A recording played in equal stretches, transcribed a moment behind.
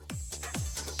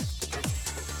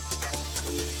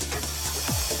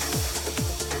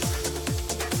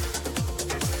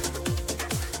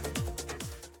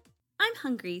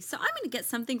hungry, so I'm going to get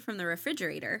something from the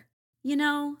refrigerator. You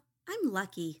know, I'm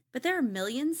lucky, but there are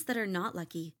millions that are not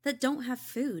lucky, that don't have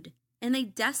food, and they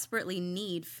desperately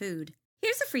need food.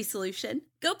 Here's a free solution.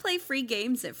 Go play free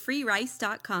games at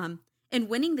freerice.com, and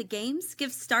winning the games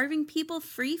gives starving people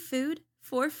free food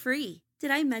for free.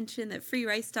 Did I mention that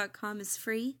freerice.com is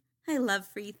free? I love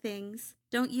free things.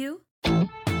 Don't you?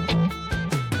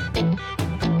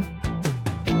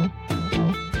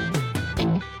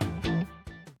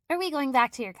 Are we going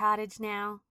back to your cottage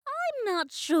now? I'm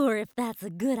not sure if that's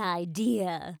a good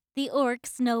idea. The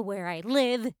orcs know where I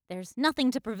live, there's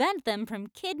nothing to prevent them from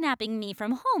kidnapping me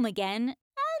from home again,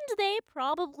 and they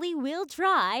probably will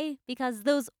try, because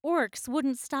those orcs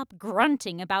wouldn't stop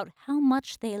grunting about how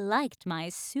much they liked my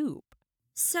soup.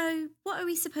 So, what are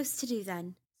we supposed to do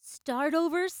then? Start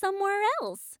over somewhere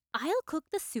else. I'll cook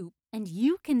the soup, and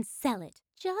you can sell it,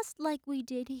 just like we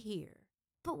did here.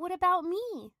 But what about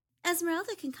me?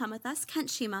 Esmeralda can come with us, can't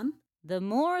she, Mum? The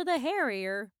more the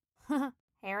hairier.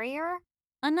 Harrier?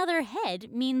 Another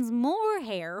head means more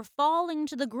hair falling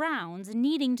to the ground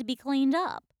needing to be cleaned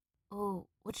up. Oh,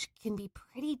 which can be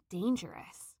pretty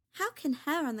dangerous. How can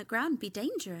hair on the ground be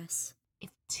dangerous? If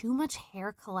too much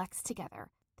hair collects together,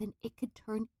 then it could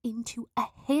turn into a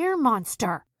hair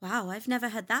monster. Wow, I've never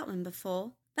heard that one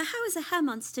before. But how is a hair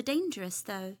monster dangerous,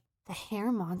 though? The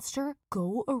hair monster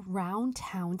go around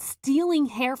town stealing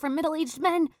hair from middle-aged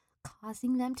men,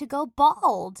 causing them to go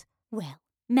bald. Well,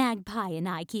 Magpie and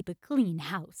I keep a clean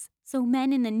house, so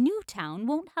men in the new town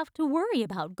won't have to worry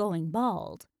about going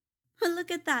bald. Well, look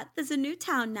at that. There's a new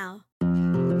town now.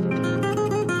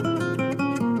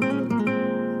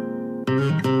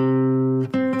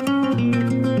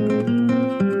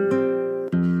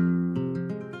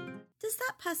 Does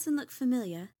that person look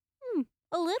familiar?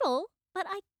 A little, but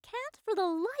I can't for the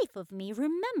life of me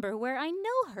remember where I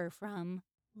know her from.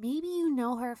 Maybe you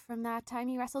know her from that time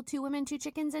you wrestled 2 women, 2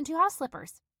 chickens, and 2 house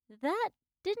slippers. That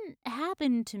didn't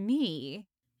happen to me.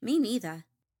 Me neither.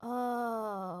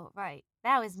 Oh, right.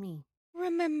 That was me.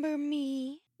 Remember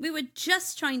me? We were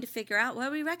just trying to figure out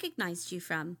where we recognized you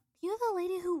from. You the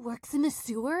lady who works in the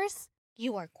sewers?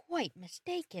 You are quite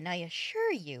mistaken, I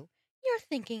assure you. You're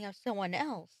thinking of someone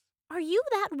else. Are you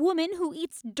that woman who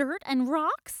eats dirt and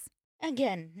rocks?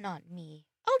 Again, not me.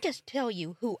 I'll just tell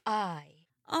you who I.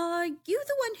 Are you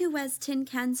the one who wears tin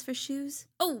cans for shoes?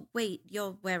 Oh, wait,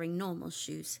 you're wearing normal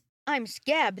shoes. I'm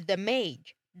Scab the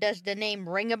Mage. Does the name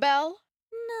ring a bell?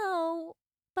 No,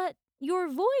 but your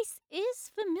voice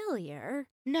is familiar.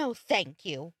 No, thank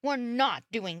you. We're not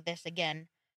doing this again.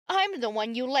 I'm the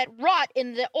one you let rot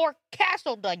in the Orc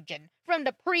Castle dungeon from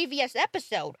the previous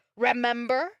episode,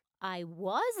 remember? I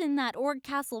was in that Orc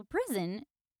Castle prison,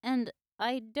 and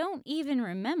I don't even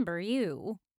remember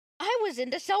you. I was in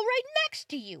the cell right next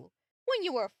to you. When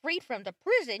you were freed from the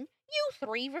prison, you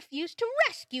 3 refused to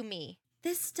rescue me.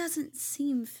 This doesn't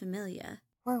seem familiar.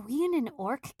 Were we in an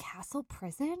orc castle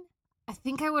prison? I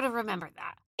think I would have remembered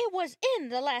that. It was in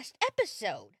the last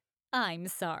episode. I'm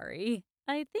sorry.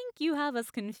 I think you have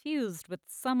us confused with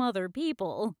some other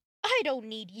people. I don't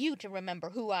need you to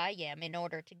remember who I am in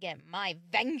order to get my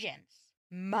vengeance.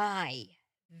 My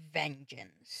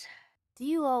vengeance. Do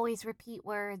you always repeat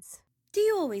words? Do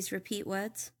you always repeat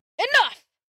words? Enough!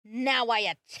 Now I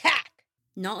attack!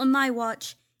 Not on my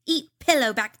watch. Eat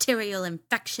pillow, bacterial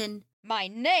infection. My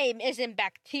name isn't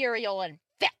bacterial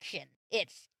infection.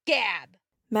 It's Scab.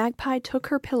 Magpie took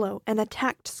her pillow and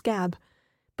attacked Scab,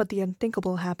 but the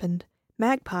unthinkable happened.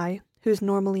 Magpie, who's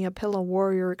normally a pillow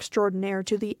warrior extraordinaire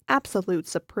to the absolute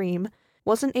supreme,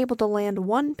 wasn't able to land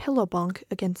one pillow bonk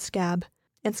against Scab,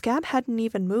 and Scab hadn't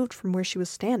even moved from where she was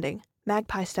standing.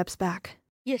 Magpie steps back.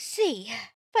 You see,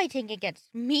 fighting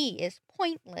against me is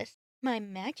pointless. My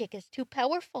magic is too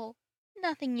powerful.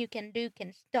 Nothing you can do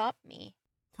can stop me.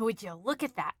 Would you look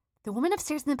at that? The woman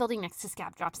upstairs in the building next to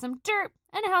Scab dropped some dirt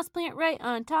and a houseplant right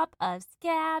on top of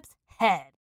Scab's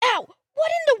head. Ow!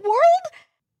 What in the world?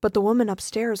 But the woman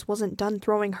upstairs wasn't done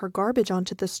throwing her garbage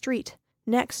onto the street.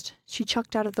 Next, she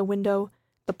chucked out of the window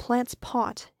the plant's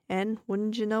pot, and,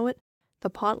 wouldn't you know it,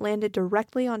 the pot landed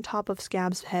directly on top of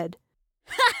Scab's head.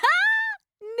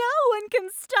 No one can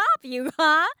stop you,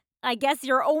 huh? I guess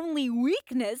your only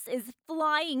weakness is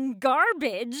flying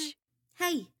garbage.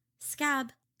 Hey,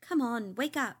 Scab, come on,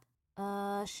 wake up.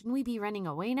 Shouldn't we be running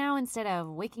away now instead of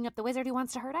waking up the wizard who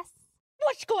wants to hurt us?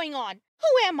 What's going on?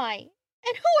 Who am I?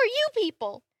 And who are you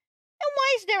people? And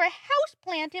why is there a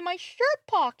houseplant in my shirt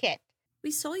pocket?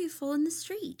 We saw you fall in the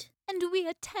street. And we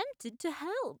attempted to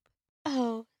help.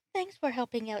 Oh, thanks for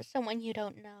helping out someone you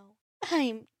don't know.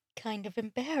 I'm kind of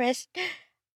embarrassed.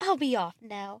 I'll be off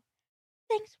now.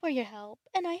 Thanks for your help,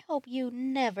 and I hope you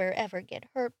never ever get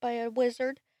hurt by a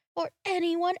wizard, or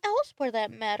anyone else for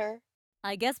that matter.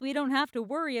 I guess we don't have to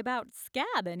worry about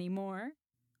Scab anymore.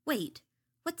 Wait,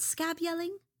 what's Scab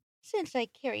yelling? Since I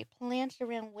carry plants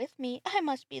around with me, I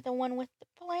must be the one with the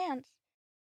plants.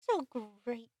 So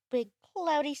great big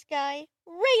cloudy sky,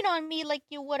 rain on me like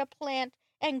you would a plant,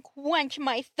 and quench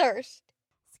my thirst.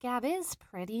 Scab is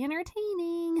pretty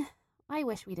entertaining. I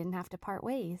wish we didn't have to part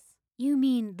ways. You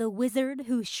mean the wizard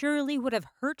who surely would have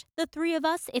hurt the three of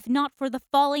us if not for the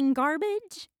falling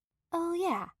garbage? Oh,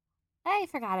 yeah. I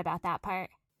forgot about that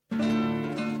part.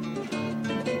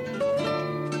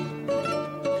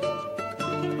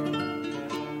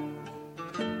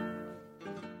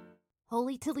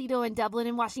 Holy Toledo and Dublin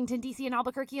and Washington, D.C. and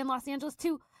Albuquerque and Los Angeles,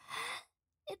 too.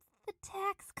 It's the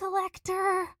tax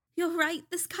collector. You're right,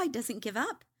 this guy doesn't give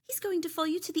up. He's going to follow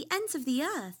you to the ends of the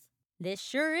earth. This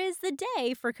sure is the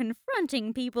day for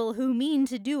confronting people who mean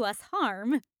to do us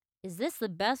harm. Is this the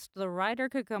best the writer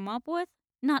could come up with?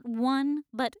 Not one,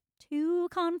 but 2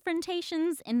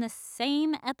 confrontations in the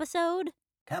same episode?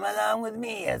 Come along with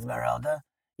me, Esmeralda.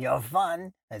 Your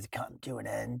fun has come to an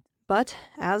end. But,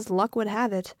 as luck would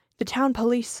have it, the town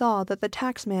police saw that the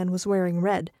taxman was wearing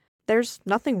red. There's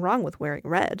nothing wrong with wearing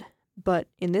red, but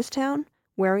in this town,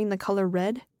 wearing the color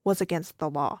red was against the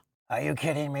law. Are you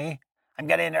kidding me? I'm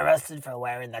getting arrested for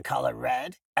wearing the color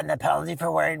red, and the penalty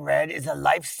for wearing red is a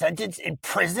life sentence in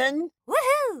prison?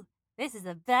 Woohoo! This is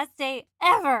the best day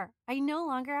ever. I no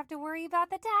longer have to worry about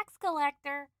the tax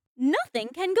collector. Nothing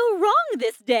can go wrong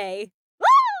this day.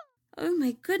 Oh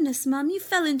my goodness, Mum, you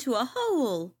fell into a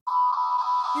hole.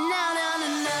 No, no,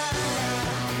 no, no.